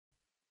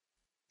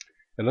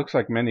It looks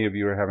like many of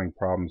you are having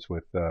problems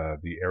with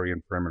the area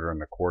and perimeter and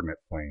the coordinate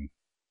plane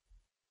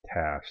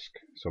task.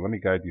 So let me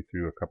guide you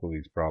through a couple of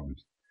these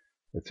problems.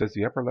 It says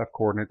the upper left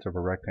coordinates of a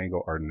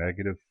rectangle are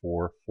negative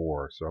 4,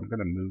 4. So I'm going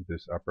to move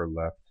this upper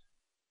left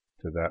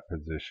to that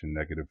position,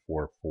 negative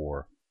 4,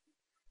 4.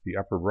 The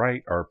upper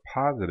right are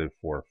positive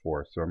 4,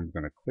 4. So I'm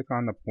going to click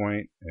on the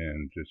point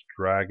and just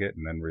drag it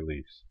and then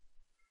release.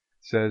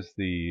 It says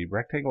the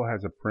rectangle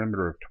has a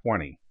perimeter of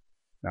 20.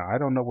 Now I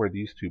don't know where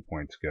these 2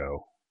 points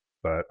go,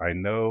 but I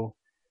know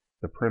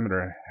the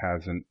perimeter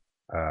has an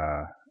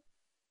I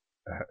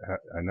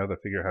know the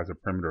figure has a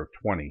perimeter of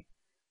 20.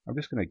 I'm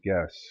just going to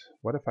guess.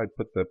 What if I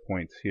put the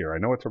points here? I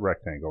know it's a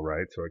rectangle,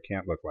 right? So it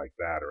can't look like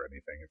that or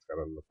anything. It's got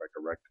to look like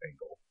a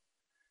rectangle.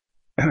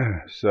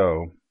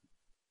 So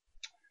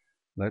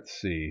let's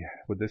see.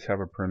 Would this have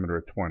a perimeter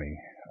of 20?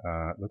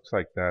 It looks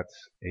like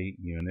that's 8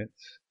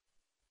 units.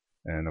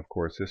 And of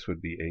course, this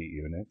would be 8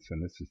 units,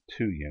 and this is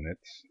 2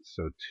 units.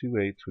 So 2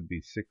 eighths would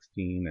be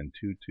 16, and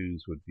 2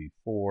 twos would be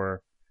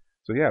 4.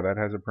 So yeah, that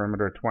has a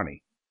perimeter of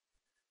 20.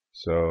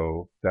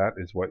 So that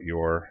is what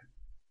your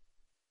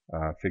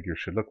figure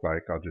should look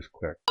like. I'll just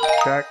click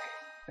check,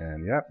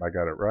 and yep, I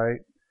got it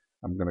right.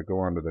 I'm going to go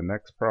on to the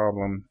next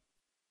problem.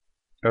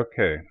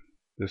 Okay,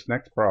 this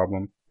next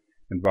problem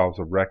involves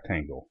a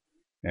rectangle.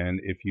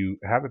 And if you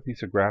have a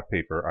piece of graph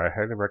paper, I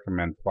highly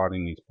recommend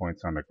plotting these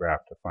points on the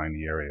graph to find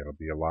the area. It'll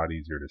be a lot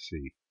easier to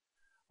see.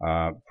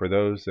 For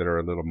those that are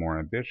a little more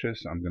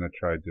ambitious, I'm going to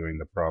try doing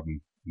the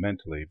problem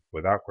mentally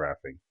without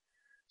graphing.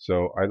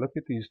 So I look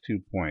at these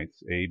 2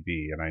 points, A,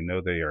 B, and I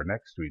know they are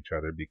next to each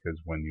other because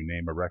when you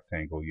name a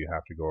rectangle, you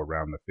have to go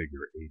around the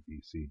figure A,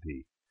 B, C,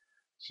 D.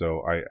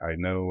 So I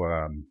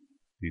know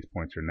these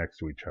points are next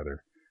to each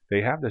other.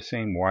 They have the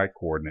same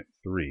y-coordinate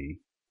 3,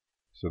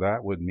 so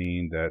that would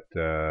mean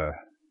that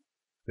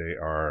they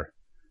are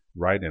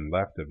right and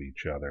left of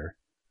each other.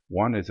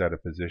 One is at a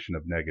position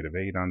of negative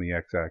 8 on the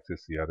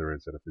x-axis, the other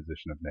is at a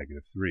position of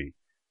negative 3.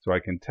 So I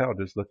can tell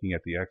just looking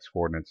at the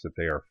x-coordinates that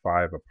they are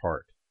 5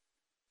 apart.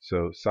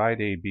 So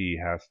side AB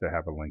has to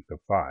have a length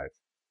of 5.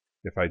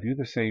 If I do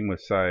the same with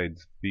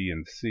sides B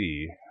and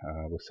C,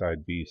 with side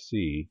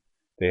BC,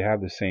 they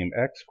have the same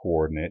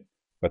x-coordinate,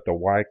 but the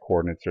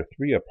y-coordinates are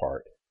 3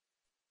 apart.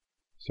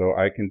 So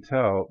I can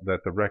tell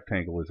that the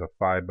rectangle is a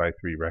 5 by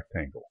 3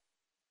 rectangle,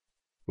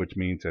 which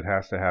means it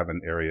has to have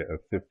an area of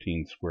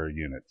 15 square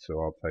units.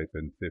 So I'll type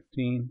in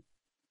 15,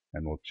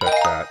 and we'll check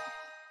that.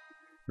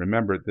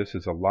 Remember, this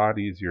is a lot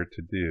easier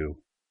to do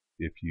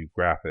if you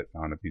graph it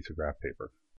on a piece of graph paper.